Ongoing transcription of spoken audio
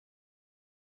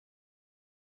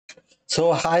So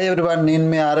hi everyone, నేను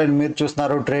మీ RN, మీరు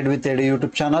చూస్తున్నారు trade with AD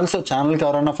YouTube channel. So ఛానల్కి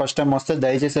ఎవరైనా ఫస్ట్ టైం వస్తే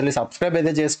దయచేసి వెళ్ళి సబ్స్క్రైబ్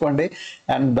అయితే చేసుకోండి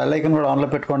అండ్ బెల్ ఐకన్ కూడా ఆన్లో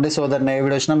పెట్టుకోండి. సో దట్ ఏ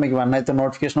వీడియో వచ్చినా మీకు వన్ అయితే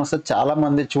నోటిఫికేషన్ వస్తే. చాలా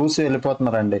మంది చూసి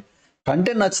వెళ్ళిపోతున్నారండి.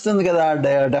 కంటెంట్ నచ్చుతుంది కదా,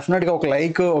 డెఫినెట్గా ఒక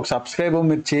లైక్, ఒక సబ్స్క్రైబ్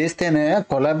మీరు చేస్తేనే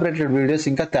కొలాబరేటెడ్ వీడియోస్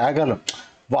ఇంకా తేగలం.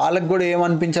 వాళ్ళకి కూడా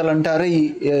ఏమనిపించాలంటే, అరే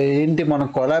ఏంటి మనం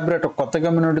కొలాబరేట్, కొత్త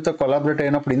కమ్యూనిటీతో కొలాబరేట్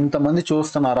అయినప్పుడు ఇంతమంది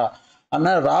చూస్తున్నారా అన్న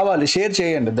రావాలి. షేర్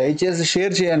చేయండి, దయచేసి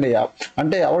షేర్ చేయండి.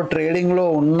 అంటే ఎవరు ట్రేడింగ్లో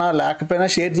ఉన్నా లేకపోయినా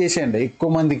షేర్ చేసేయండి ఎక్కువ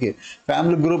మందికి.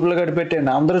 ఫ్యామిలీ గ్రూప్లో గట్టి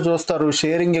పెట్టండి, అందరూ చూస్తారు.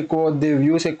 షేరింగ్ ఎక్కువ వద్ది,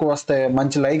 వ్యూస్ ఎక్కువ వస్తాయి,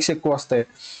 మంచి లైక్స్ ఎక్కువ వస్తాయి.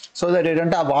 సో దట్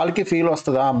ఏంటంటే ఆ వాళ్ళకి ఫీల్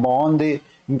వస్తుంది, బాగుంది,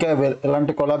 ఇంకా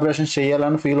ఇలాంటి కొలాబరేషన్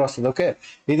చేయాలని ఫీల్ వస్తుంది. ఓకే,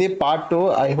 ఇది పార్ట్ 2.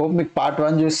 ఐ హోప్ మీకు పార్ట్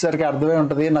 1 చూసేసరికి అర్థమై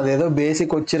ఉంటుంది. నాది ఏదో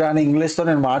బేసిక్ వచ్చిరా అని ఇంగ్లీష్తో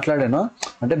నేను మాట్లాడాను,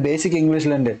 అంటే బేసిక్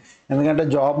ఇంగ్లీష్లో అండి. ఎందుకంటే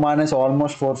జాబ్ మానేసి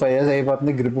ఆల్మోస్ట్ 4-5 years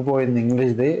అయిపోతుంది, గ్రిప్ పోయింది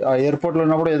ఇంగ్లీష్ది. ఆ ఎయిర్పోర్ట్లో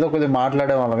ఉన్నప్పుడు ఏదో కొద్దిగా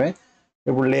మాట్లాడే వాళ్ళమే,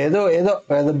 ఇప్పుడు ఏదో ఏదో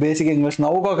ఏదో బేసిక్ ఇంగ్లీష్.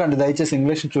 నవ్వుకోకండి దయచేసి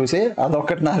ఇంగ్లీష్ చూసి,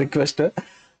 అదొకటి నా రిక్వెస్ట్.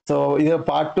 సో ఇది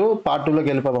పార్ట్ 2లోకి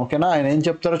వెళ్ళిపోదాం. ఓకేనా? ఆయన ఏం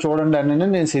చెప్తారో చూడండి అని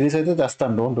నేను సిరీస్ అయితే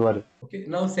తెస్తాను, don't worry. Okay,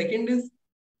 now second is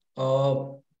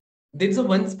there's a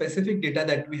one specific data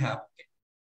that we have. Okay?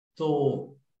 So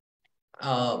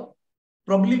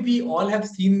probably we all have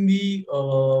seen the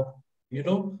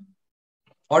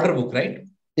order book, right?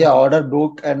 Yeah, order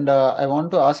book. And I want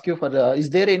to ask you for is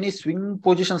there any swing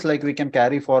positions like we can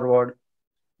carry forward?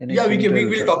 Yeah, we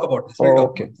will talk about this.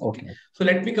 Okay. So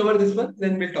let me cover this one,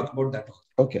 then we'll talk about that also.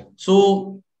 Okay. So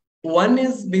one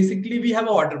is basically we have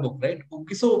an order book, right?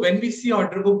 Okay, so when we see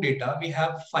order book data, we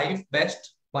have 5 best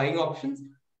buying options,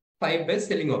 5 best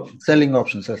selling options. Selling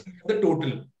options, yes. The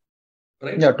total,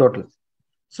 right? Yeah, total.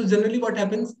 So generally what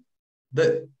happens, the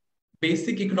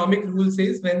basic economic rule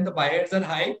says when the buyers are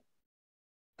high,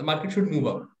 the market should move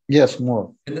up. Yes, more.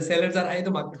 When the sellers are high,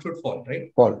 the market should fall, right?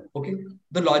 Fall. Okay.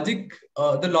 The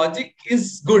logic is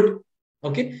good.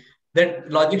 Okay. That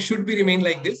logic should be remain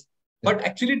like this. But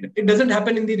actually, it doesn't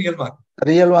happen in the real market.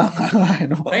 Real one, I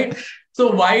know. Right? So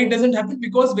why it doesn't happen?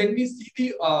 Because when we see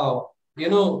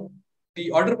the the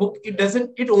order book,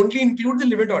 it only includes the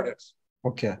limit orders.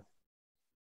 Okay.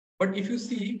 But if you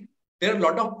see, there are a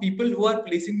lot of people who are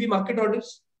placing the market orders.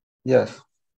 Yes.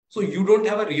 So you don't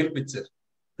have a real picture.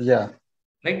 Yeah.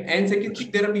 Right? And second thing,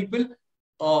 there are people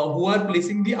who are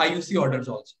placing the IUC orders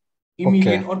also.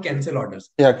 Immediate or cancel orders.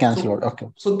 Yeah, cancel order. Okay.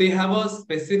 So they have a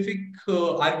specific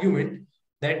argument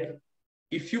that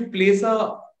if you place a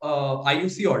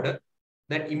IUC order,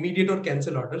 that immediate or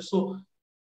cancel order. So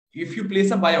if you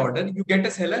place a buy order, you get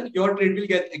a seller, your trade will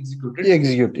get executed.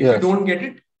 Execute. If you don't get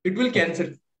it, it will cancel.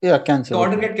 Yeah, cancel. The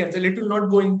order get cancelled. It will not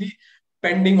go in the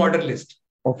pending order list.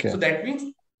 Okay. So that means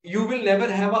you will never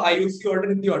have a IUC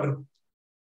order in the order book.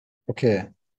 Okay.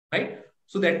 Right?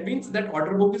 So that means that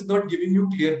order book is not giving you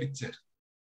clear picture.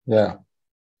 Yeah.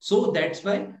 So that's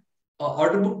why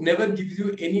order book never gives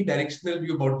you any directional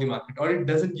view about the market, or it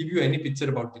doesn't give you any picture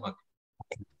about the market.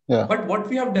 Yeah. But what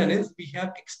we have done is we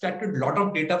have extracted a lot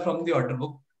of data from the order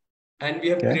book, and we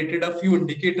have created a few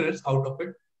indicators out of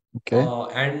it. Okay.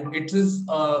 And it is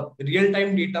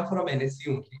real-time data from NSE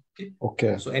only. Okay.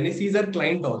 Okay. So NSEs are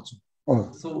client also.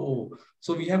 Oh.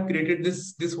 So we have created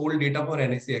this whole data for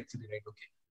NSE actually, right? Okay.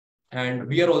 And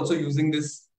we are also using this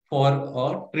for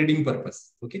trading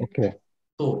purpose. Okay. Okay.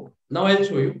 So now I'll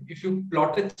show you. If you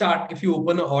plot a chart, if you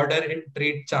open an order and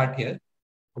trade chart here,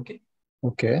 okay.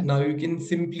 Okay. Now you can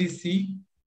simply see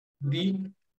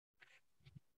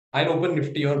I'll open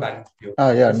Nifty or Bank Nifty.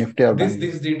 Yeah, Nifty or Bank.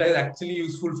 This data is actually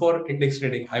useful for index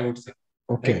trading, I would say.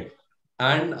 Okay. Right?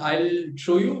 And I'll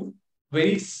show you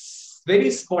very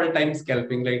small time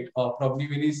scalping, like probably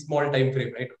very small time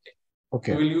frame, right? Okay.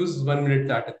 Okay. So we'll use 1 minute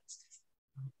chart.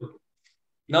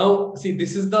 Now, see,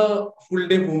 this is the full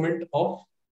day movement of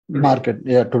today. Market.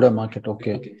 Yeah, today market.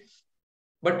 Okay.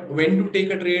 But when to take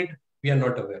a trade, we are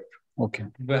not aware. Okay.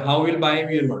 How we'll buy,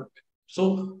 we are not aware.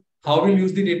 So how we'll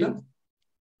use the data?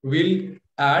 We'll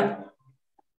add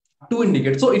 2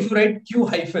 indicators. So if you write Q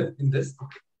hyphen in this,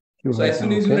 so as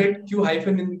soon as you write Q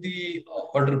hyphen in the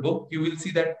order book, you will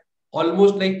see that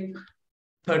almost like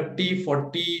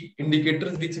 30-40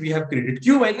 indicators which we have created.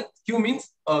 Q means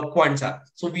Quantsapp.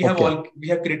 So we have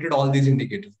created all these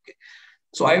indicators. Okay.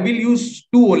 So I will use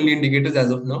 2 only indicators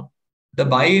as of now: the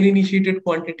buyer initiated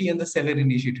quantity and the seller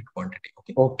initiated quantity.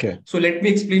 Okay. Okay. So let me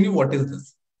explain you what is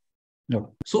this. No.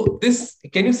 So this,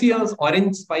 can you see an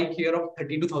orange spike here of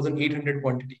 32,800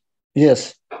 quantity?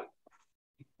 Yes.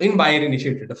 In buyer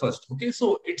initiated, the first. Okay.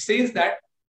 So it says that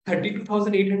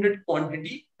 32,800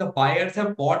 quantity, the buyers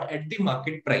have bought at the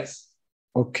market price.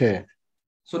 Okay.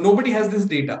 So nobody has this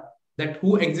data that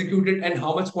who executed and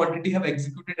how much quantity have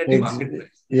executed at the market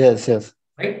price. Yes.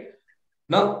 Right?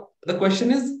 Now the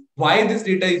question is why this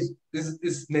data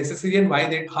is necessary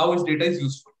and how this data is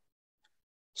useful.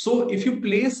 So if you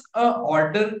place a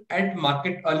order at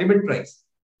market limit price,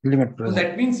 so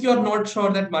that means you are not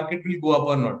sure that market will go up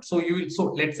or not. So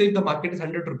let's say if the market is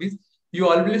 100 rupees, you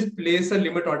always place a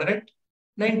limit order at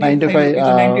 95 rupees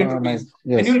or 98 rupees.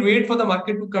 Yes. And you will wait for the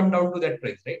market to come down to that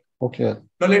price, right? Okay.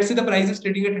 Now let's say the price is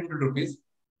trading at 100 rupees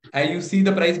and you see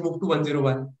the price move to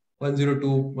 101, 102,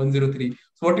 103.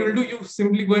 So what you will do, you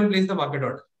simply go and place the market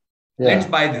order. Yeah. Let's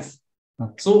buy this.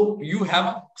 Okay. So you have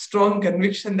a strong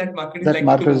conviction that market is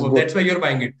likely to move up. That's why you're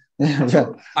buying it. So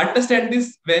understand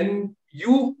this when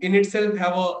you in itself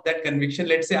have that conviction.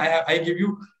 Let's say I give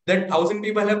you that 1,000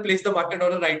 people have placed the market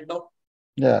order right now.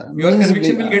 Yeah. Your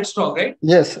conviction will get strong, right?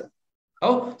 Yes.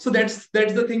 Oh, so that's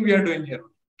the thing we are doing here.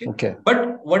 Okay.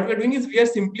 But what we're doing is we are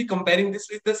simply comparing this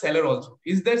with the seller also.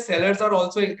 Is there sellers are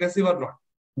also aggressive or not?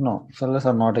 No, sellers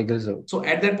are not aggressive. So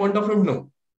at that point of time,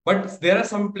 no. But there are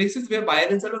some places where buyer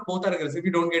and seller both are aggressive.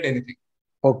 We don't get anything.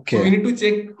 Okay. So we need to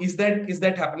check is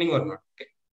that happening or not. Okay.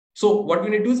 So what we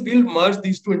need to do is we'll merge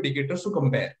these two indicators to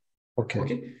compare.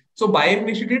 Okay. So buyer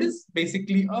initiated is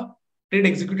basically a trade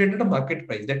executed at a market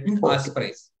price. That means ask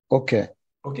price. Okay.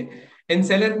 And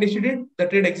seller initiated the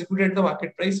trade executed at the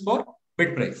market price for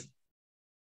bid price.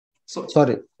 So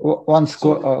sorry,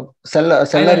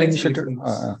 seller initiated.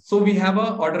 So we have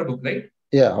a order book, right?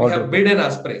 Yeah. We have bid and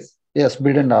ask price. Yes,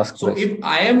 bid and ask price. So if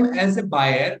I am as a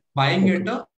buyer buying at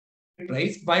a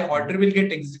price, my order will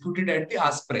get executed at the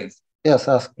ask price. Yes,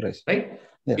 ask price. Right?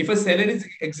 Yeah. If a seller is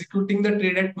executing the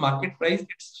trade at market price,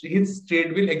 his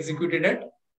trade will execute it at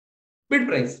bid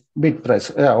price. Bid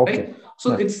price. Yeah. Okay. Right?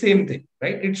 So it's same thing,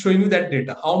 right? It's showing you that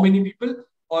data. How many people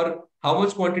or how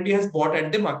much quantity has bought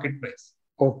at the market price.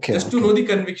 Okay. Just to know the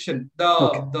conviction,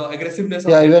 the aggressiveness.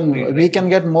 Yeah, even trade, we can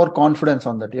get more confidence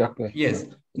on that. Yeah. Okay. Yes.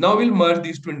 Now we'll merge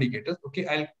these two indicators. Okay.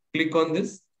 I'll click on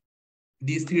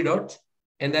these three dots,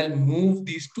 and I'll move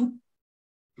these two,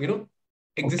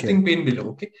 existing pane below.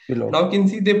 Okay. Now you can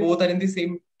see they both are in the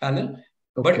same panel,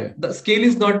 but the scale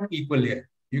is not equal here.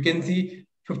 You can see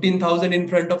 15,000 in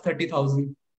front of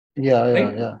 30,000. Yeah.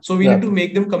 Right? Yeah. So we need to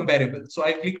make them comparable. So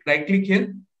I right click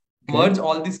here, merge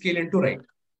all the scale into right.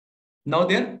 Now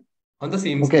they're on the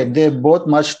same scale. Okay, they both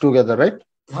merge together, right?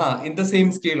 In the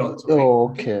same scale also. Oh,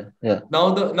 right? Okay. Yeah.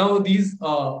 Now these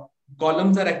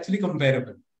columns are actually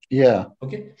comparable. Yeah.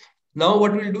 Okay. Now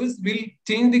what we'll do is we'll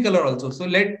change the color also. So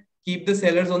keep the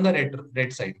sellers on the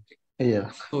red side. Okay.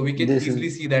 Yeah. So we can easily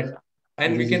see that,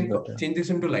 and we can change this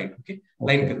into light. Okay.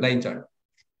 Line chart,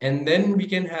 and then we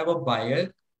can have a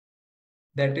buyer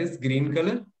that is green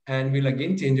color, and we'll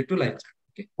again change it to line chart.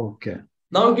 Okay. Okay.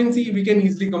 Now you can see we can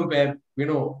easily compare.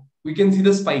 We can see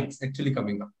the spikes actually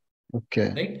coming up. Okay.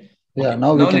 Right. Yeah. Okay.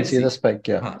 Now we can see the spike.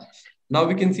 Yeah. Now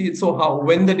we can see it. So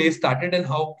when the day started and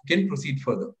how we can proceed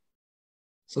further.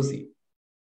 So see,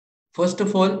 first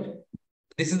of all,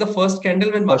 this is the first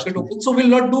candle when market opens. So we'll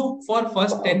not do for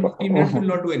first 10-15 minutes. We'll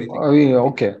not do anything.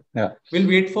 Okay. Yeah. We'll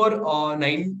wait for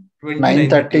 9:20,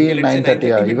 9:30. 9:30.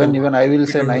 Yeah. Even I will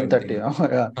say 9:30.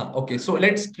 Yeah. Okay. So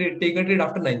let's take a trade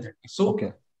after 9:30. So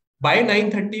by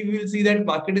 9:30, we will see that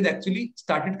market is actually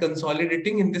started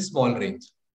consolidating in this small range.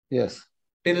 Yes.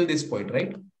 Till this point,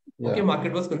 right? Yeah. Okay.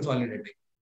 Market was consolidating.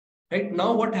 Right.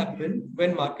 Now what happened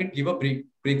when market give a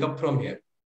break up from here?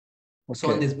 Okay.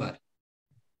 So on this bar.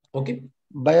 Okay.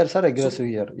 Buyers are aggressive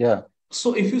here. Yeah.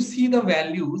 So if you see the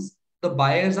values, the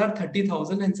buyers are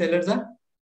 30,000 and sellers are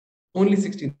only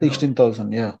 16,000.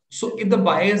 16,000. Yeah. So if the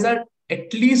buyers are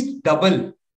at least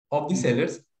double of the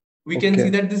sellers, we can see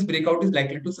that this breakout is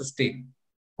likely to sustain.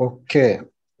 Okay.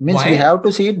 Means we have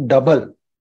to see it double.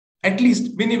 At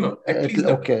least minimum. At least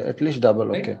double. Okay. At least double.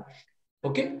 Right? Okay.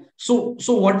 Okay. So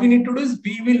what we need to do is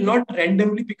we will not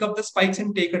randomly pick up the spikes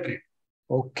and take a trade.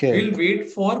 Okay. We'll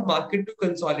wait for market to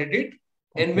consolidate.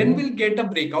 And when we'll get a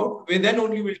breakout, then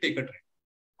only we'll take a trade.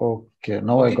 Okay.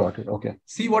 Now I got it. Okay.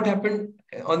 See what happened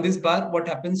on this bar. What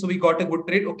happened? So we got a good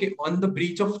trade. Okay. On the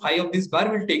breach of high of this bar,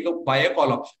 we'll buy a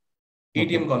call option.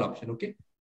 ATM call option. Okay.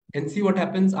 And see what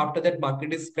happens after that.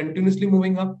 Market is continuously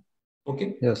moving up.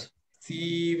 Okay. Yes.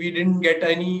 See, we didn't get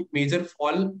any major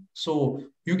fall. So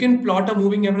you can plot a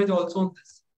moving average also on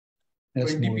this.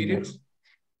 Yes, 20 periods.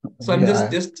 So I'm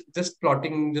just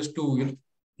plotting just to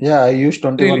Yeah, I use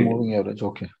 21 moving average.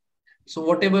 Okay. So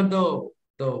whatever the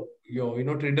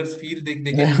traders feel they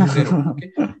can use their own.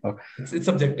 Okay. It's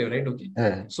subjective, right? Okay.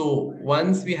 Yeah. So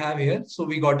once we have here, so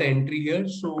we got an entry here.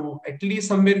 So at least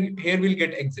somewhere here we'll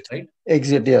get exit, right?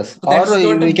 Exit, yes. So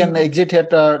or we can exit at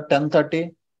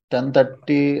 10:30.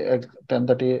 10:30,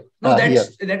 10:30. No, Here.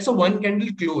 that's a one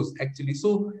candle close actually. So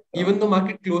even though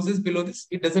market closes below this,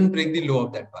 it doesn't break the low of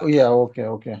that bar. Yeah,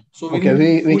 okay. So Okay,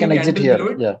 we can exit here.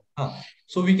 Yeah.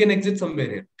 So we can exit somewhere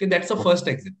here. Okay, that's the first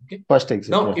exit. Okay. First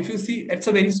exit. Now, if you see, it's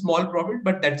a very small profit,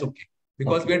 but that's okay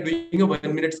because we are doing a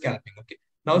 1 minute scalping. Okay.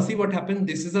 Now see what happened.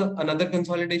 This is another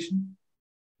consolidation.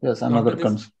 Yes, another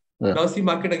yeah. Now see,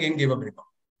 market again gave a breakout.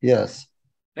 Yes.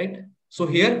 Right. So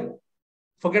here,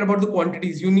 forget about the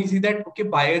quantities. You need to see that, okay,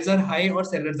 buyers are high or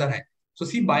sellers are high. So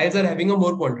see, buyers are having a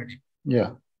more quantity.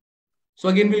 Yeah. So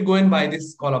again, we'll go and buy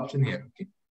this call option here. Okay.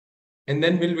 And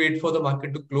then we'll wait for the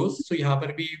market to close. So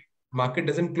here market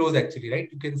doesn't close actually, right?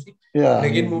 You can see. Yeah. It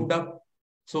again moved up.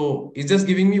 So it's just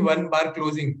giving me one bar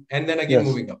closing and then again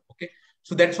moving up. Okay.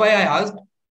 So that's why I asked,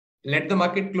 let the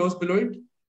market close below it,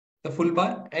 the full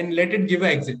bar, and let it give an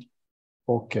exit.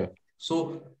 Okay. So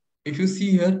if you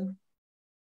see here,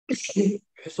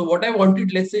 so what I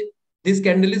wanted, let's say this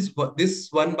candle is, this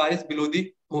one bar is below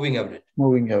the moving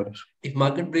average. If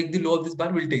market break the low of this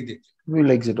bar, we'll take the exit.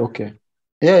 We'll exit. Okay.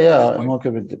 Yeah, I'm okay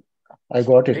with it. I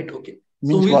got it. Right, okay.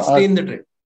 So we'll stay in the trend.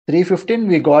 3:15,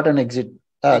 we got an exit.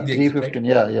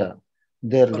 3:15, right? Yeah.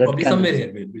 There, probably somewhere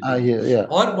here. Yeah.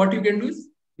 Or what you can do is,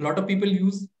 a lot of people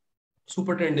use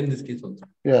super trend in this case also.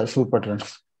 Yeah, super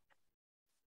trends.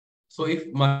 So if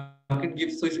market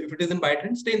gives, so if it is in buy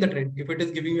trend, stay in the trend. If it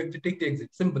is giving you exit, take the exit.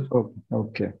 Simple.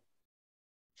 Okay.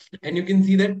 And you can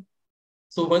see that.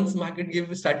 So once market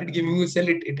started giving you sell,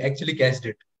 it actually cashed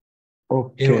it.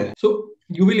 Okay. So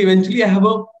you will eventually have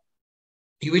a,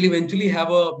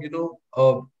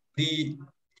 the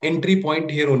entry point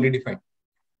here only defined.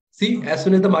 See, as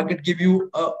soon as the market give you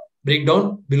a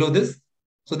breakdown below this,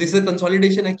 so this is a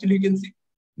consolidation actually, you can see.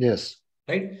 Yes.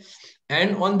 Right.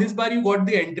 And on this bar, you got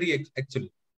the entry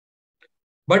actually.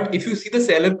 But if you see the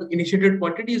seller initiated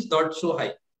quantity is not so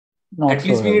high. At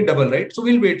least we need double, right? So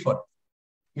we'll wait for it.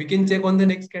 We can check on the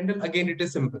next candle. Again, it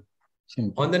is simple.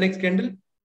 On the next candle,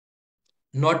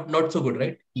 not so good,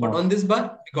 right? No. But on this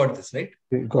bar, we got this, right?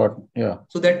 We got, yeah.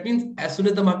 So that means as soon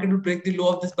as the market will break the low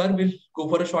of this bar, we'll go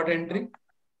for a short entry.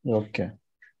 Okay.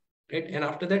 Right. And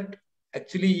after that,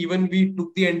 actually, even we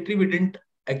took the entry, we didn't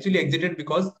actually exit it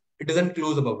because it doesn't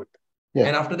close above it. Yeah.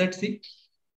 And after that, see.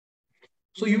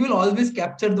 So you will always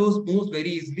capture those moves very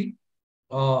easily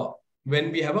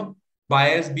when we have a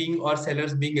buyers being or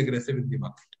sellers being aggressive in the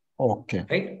market. Okay.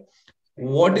 Right.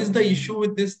 What is the issue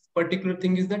with this particular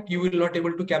thing is that you will not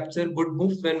able to capture good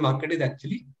moves when market is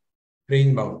actually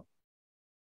range bound.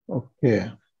 Okay.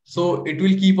 So it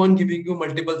will keep on giving you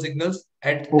multiple signals,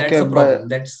 and that's a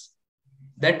problem.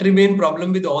 That remain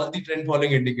problem with all the trend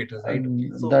following indicators, right?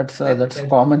 So that's a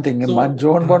common thing. So, in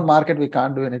zone bound market, we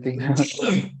can't do anything.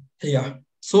 Yeah.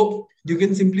 So you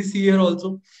can simply see here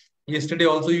also. Yesterday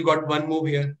also you got one move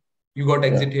here. You got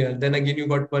exit here. Then again you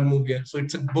got one move here. So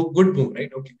it's a good move,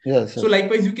 right? Okay. Yes. So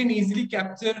likewise, you can easily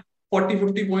capture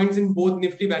 40-50 points in both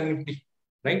Nifty and Nifty,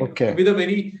 right? Okay. With a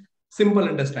very simple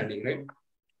understanding, right?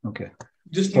 Okay.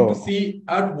 Just need to see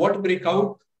at what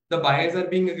breakout the buyers are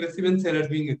being aggressive and sellers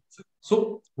being aggressive.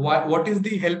 So what is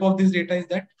the help of this data is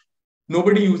that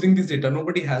nobody using this data,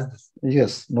 nobody has this.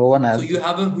 Yes, no one has. So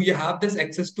you have this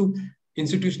access to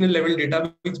institutional level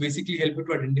data, which basically help you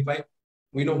to identify,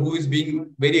 who is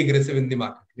being very aggressive in the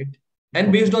market, right?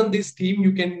 And based on this theme,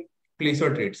 you can place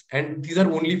your trades. And these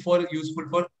are only useful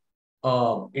for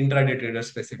intraday traders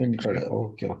specifically. Intraday.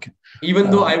 Okay.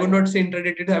 Even though I would not say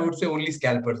intraday traders, I would say only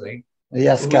scalpers, right?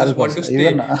 Yeah, so scalpers.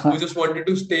 Who just wanted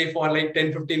to stay for like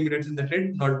 10-15 minutes in the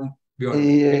trade, not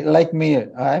beyond. Like me,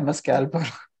 I'm a scalper.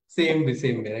 Same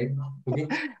way, right? Okay.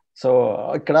 So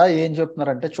ఇక్కడ ఏం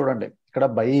చెప్తున్నారంటే చూడండి, ఇక్కడ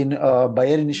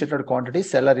buyer initiated quantity,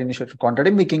 seller initiated quantity.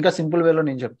 మీకు ఇంకా simple వేలో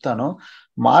నేను చెప్తాను.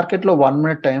 మార్కెట్ లో 1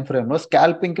 minute టైం ఫ్రేమ్ లో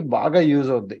స్కాల్పింగ్ కి బాగా యూజ్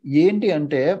అవుద్ది. ఏంటి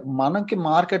అంటే మనకి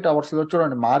మార్కెట్ అవర్స్ లో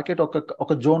చూడండి, మార్కెట్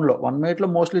ఒక జోన్ లో 1 minute లో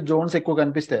మోస్ట్లీ జోన్స్ ఎక్కువ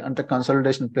కనిపిస్తాయి, అంటే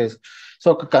కన్సల్టేషన్ ప్లేస్. సో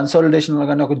ఒక కన్సల్టేషన్ లో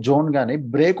కానీ ఒక జోన్ కానీ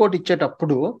బ్రేక్అవుట్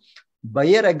ఇచ్చేటప్పుడు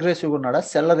బయ్యర్ అగ్రెసివ్ ఉన్నాడా,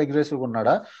 సెల్లర్ అగ్రెసివ్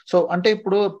ఉన్నాడా? సో అంటే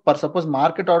ఇప్పుడు సపోజ్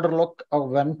మార్కెట్ ఆర్డర్ లో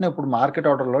వెంటనే ఇప్పుడు మార్కెట్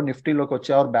ఆర్డర్ లో నిఫ్టీలోకి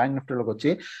వచ్చి ఆర్ బ్యాంక్ నిఫ్టీలోకి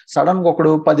వచ్చి సడన్ గా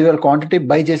ఒకడు 10,000 క్వాంటిటీ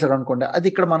బై చేశాడు అనుకోండి, అది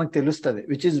ఇక్కడ మనకు తెలుస్తుంది,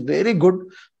 which is very good.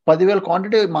 10,000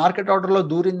 quantity market order లో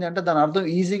దూరింది అంటే దాని అర్థం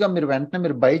ఈజీగా మీరు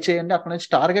వెంటనే బై చేయండి. అక్కడ నుంచి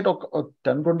టార్గెట్ ఒక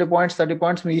 10-20 points 30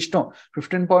 points మీ ఇష్టం,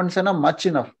 15 points అయినా మచ్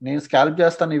ఇనఫ్. నేను స్కాల్ప్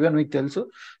చేస్తాను, ఈవెన్ మీకు తెలుసు.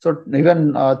 సో ఈవెన్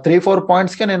 3-4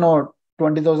 points కే నేను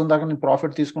 20,000 దాకా నేను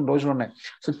ప్రాఫిట్ తీసుకున్న రోజులు ఉన్నాయి.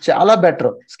 సో చాలా బెటర్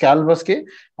స్కాల్పర్స్కి.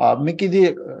 మీకు ఇది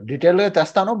డీటెయిల్గా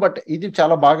తెస్తాను, బట్ ఇది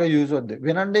చాలా బాగా యూజ్ అవుద్ది.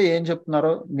 వినండి ఏం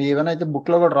చెప్తున్నారో, మీ ఏమైనా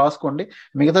బుక్లో కూడా రాసుకోండి.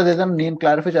 మిగతాది ఏదైనా నేను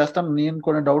క్లారిఫై చేస్తాను, నేను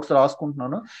కొన్ని డౌట్స్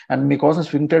రాసుకుంటున్నాను అండ్ మీకోసం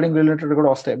స్వింగ్ ట్రేడింగ్ రిలేటెడ్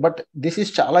కూడా వస్తాయి. బట్ దిస్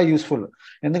ఈస్ చాలా యూస్ఫుల్,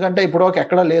 ఎందుకంటే ఇప్పుడు ఒక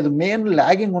ఎక్కడ లేదు, మెయిన్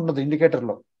ల్యాగింగ్ ఉండదు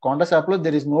ఇండికేటర్లో. Quantsapp యాప్లో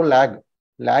దెర్ ఇస్ నో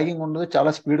లాగింగ్ ఉండదు,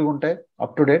 చాలా స్పీడ్గా ఉంటాయి,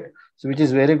 up to date. So which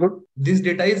is very good. This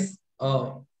data is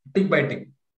tick by tick.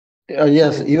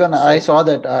 Yes, even I saw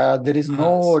that there is no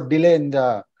delay in the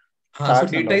so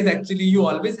data is actually, you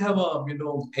always have a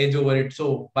edge over it. So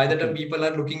by the time people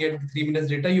are looking at 3 minutes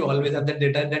data, you always have that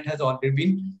data that has already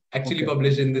been actually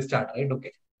published in this chart, right?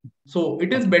 Okay. So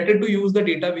it is better to use the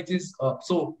data which is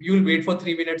so you will wait for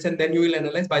 3 minutes and then you will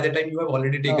analyze by the time you have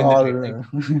already taken the trade, right?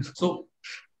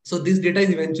 So this data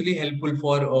is eventually helpful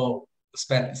for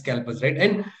scalpers, right?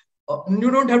 And you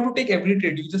don't have to take every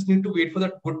trade. You just need to wait for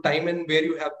that good time and where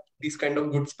you have these kind of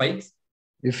good spikes.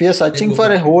 If you are searching for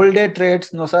a whole day trades,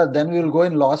 no sir, then we will go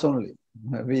in loss only.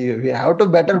 We have to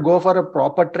better go for a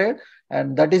proper trade, and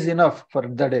that is enough for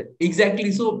the day. Exactly.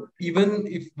 So even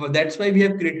if that's why we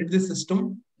have created this system.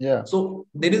 Yeah. So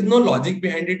there is no logic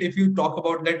behind it. If you talk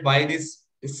about that, why this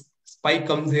spike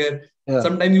comes here,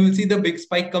 sometimes you will see the big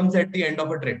spike comes at the end of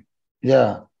a trade.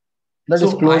 Yeah. That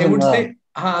is closing. I would say,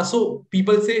 so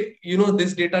people say,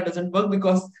 this data doesn't work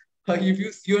because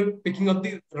if you're picking up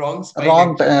the wrong spike.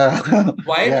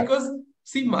 Why? Yeah. Because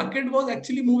see, market was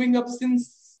actually moving up since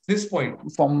this point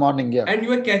from morning, yeah, and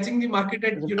you are catching the market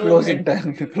at closing time.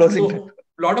 Closing time.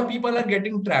 A lot of people are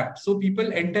getting trapped, so people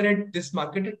enter at this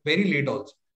market at very late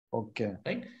also. Okay.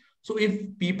 Right. So if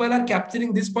people are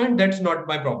capturing this point, that's not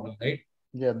my problem, right?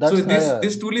 Yeah. That's so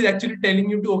this tool is actually telling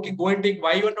you to go and take.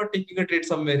 Why you are not taking a trade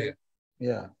somewhere here?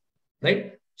 Yeah. Right.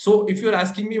 So if you're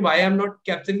asking me why I'm not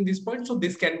capturing this point, so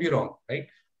this can be wrong, right?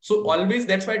 So always,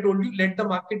 that's why I told you, let the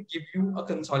market give you a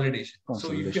consolidation. So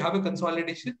if you have a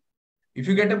consolidation, if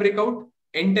you get a breakout,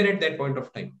 enter at that point of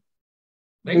time,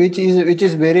 right? Which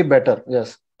is very better. Yes.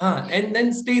 And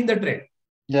then stay in the trend.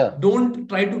 Yeah. Don't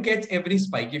try to catch every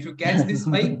spike. If you catch this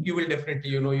spike, you will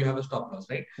definitely, you have a stop loss,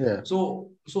 right? Yeah.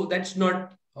 So that's not,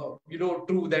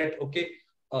 true that, okay,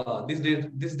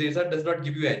 this data does not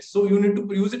give you edge. So you need to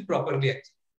use it properly,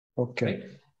 actually. Okay. Right?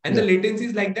 And the latency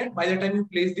is like that. By the time you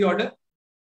place the order,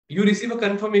 you receive a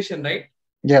confirmation, right?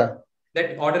 Yeah.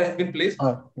 That order has been placed.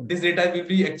 This data will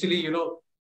be actually,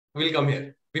 will come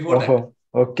here before that.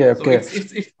 Okay. Okay. So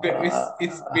it's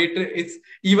better. It's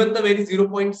even the very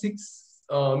 0.6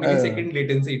 millisecond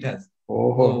latency it has.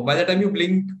 So by the time you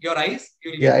blink your eyes,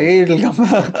 you'll get it will come.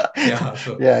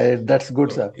 So, that's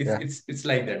good, sir. It's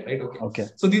like that, right? Okay.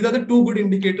 So these are the two good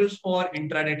indicators for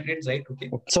intraday trades, right? Okay.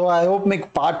 So I hope మీకు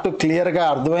part clear గా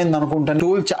అర్థమైంది అనుకుంటాను.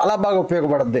 Tool చాలా బాగా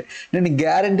ఉపయోగపడుద్ది, నేను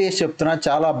guarantee చేసి చెప్తున్నా,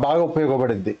 చాలా బాగా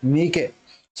ఉపయోగపడుద్ది మీకే.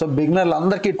 సో బిగినర్లు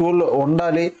అందరికీ టూల్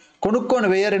ఉండాలి, కొనుక్కొని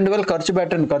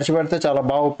 1000-2000 ఖర్చు పెడితే చాలా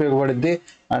బాగా ఉపయోగపడుద్ది.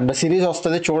 అండ్ సిరీస్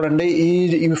వస్తుంది చూడండి.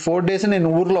 ఈ 4 days నేను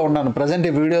ఊర్లో ఉన్నాను. ప్రజెంట్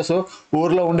ఈ వీడియోస్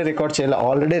ఊర్లో ఉండి రికార్డ్ చేయాలి,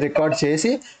 ఆల్రెడీ రికార్డ్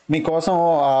చేసి మీకోసం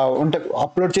ఉంటే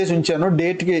అప్లోడ్ చేసి ఉంచాను.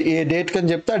 ఏ డేట్కి అని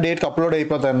చెప్తే ఆ డేట్కి అప్లోడ్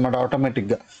అయిపోతాయి అనమాట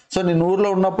ఆటోమేటిక్గా. సో నేను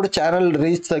ఊర్లో ఉన్నప్పుడు ఛానల్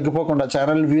రీచ్ తగ్గిపోకుండా,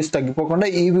 ఛానల్ వ్యూస్ తగ్గిపోకుండా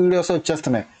ఈ వీడియోస్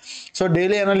వచ్చేస్తున్నాయి. సో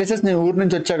డైలీ అనాలిసిస్ నేను ఊరు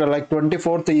నుంచి వచ్చాక లైక్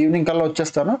 24th ఈవినింగ్ కల్లా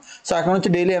వచ్చేస్తాను. సో అక్కడ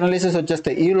నుంచి డైలీ అనాలిసిస్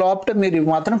వచ్చేస్తాయి. ఈ లోపల మీరు ఇవి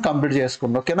మాత్రం కంప్లీట్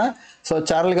చేసుకోండి, ఓకేనా? సో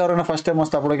ఛానల్కి ఎవరైనా ఫస్ట్ టైం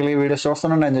వస్తే అప్పటికి వీడియోస్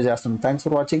చూస్తున్నాను, ఎంజాయ్ చేస్తాను. Thanks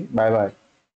for watching. Bye bye.